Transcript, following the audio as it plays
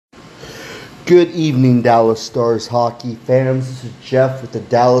Good evening, Dallas Stars hockey fans. This is Jeff with the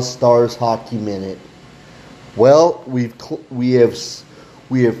Dallas Stars Hockey Minute. Well, we have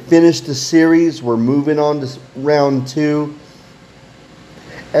finished the series. We're moving on to round 2,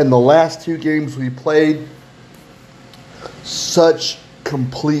 and the last 2 games we played, such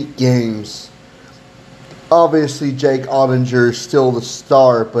complete games. Obviously, Jake Ottinger is still the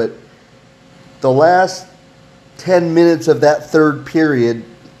star, but the last 10 minutes of that third period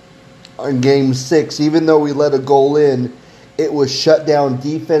in Game 6, even though we let a goal in, it was shut down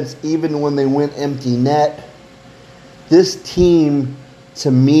defense even when they went empty net. This team,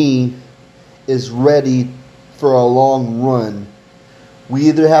 to me, is ready for a long run. We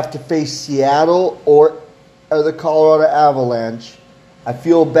either have to face Seattle or the Colorado Avalanche. I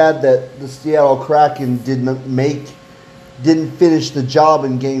feel bad that the Seattle Kraken didn't finish the job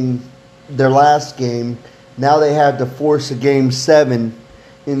in their last game. Now they had to force a Game 7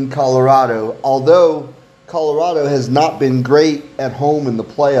 in Colorado, although Colorado has not been great at home in the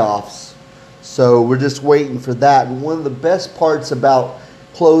playoffs. So we're just waiting for that. And one of the best parts about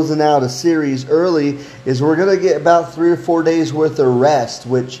closing out a series early is we're going to get about 3 or 4 days worth of rest,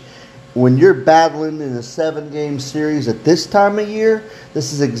 which when you're battling in a 7-game series at this time of year,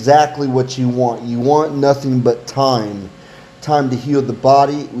 this is exactly what you want. You want nothing but time to heal the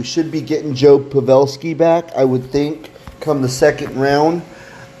body. We should be getting Joe Pavelski back, I would think, come the second round.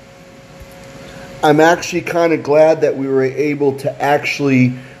 I'm actually kind of glad that we were able to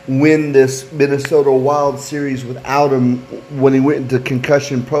actually win this Minnesota Wild series without him when he went into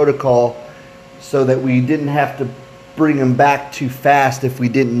concussion protocol, so that we didn't have to bring him back too fast if we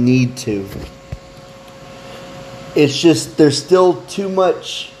didn't need to. It's just there's still too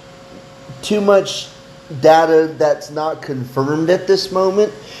much data that's not confirmed at this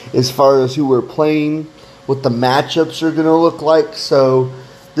moment as far as who we're playing, what the matchups are going to look like. So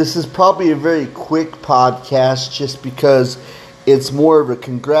this is probably a very quick podcast just because it's more of a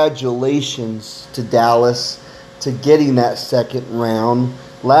congratulations to Dallas to getting that second round.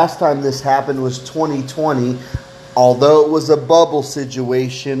 Last time this happened was 2020, although it was a bubble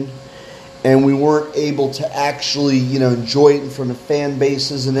situation and we weren't able to actually, enjoy it in front of fan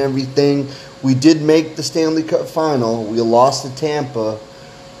bases and everything. We did make the Stanley Cup final. We lost to Tampa.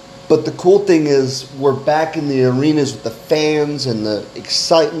 But the cool thing is we're back in the arenas with the fans and the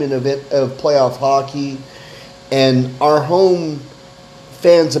excitement of playoff hockey. And our home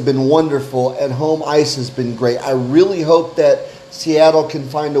fans have been wonderful, and home ice has been great. I really hope that Seattle can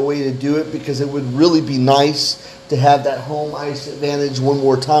find a way to do it, because it would really be nice to have that home ice advantage one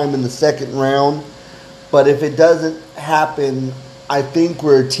more time in the second round. But if it doesn't happen, I think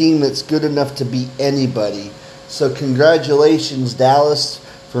we're a team that's good enough to beat anybody. So congratulations, Dallas,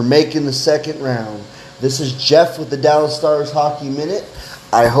 for making the second round. This is Jeff with the Dallas Stars Hockey Minute.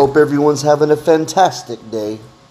 I hope everyone's having a fantastic day.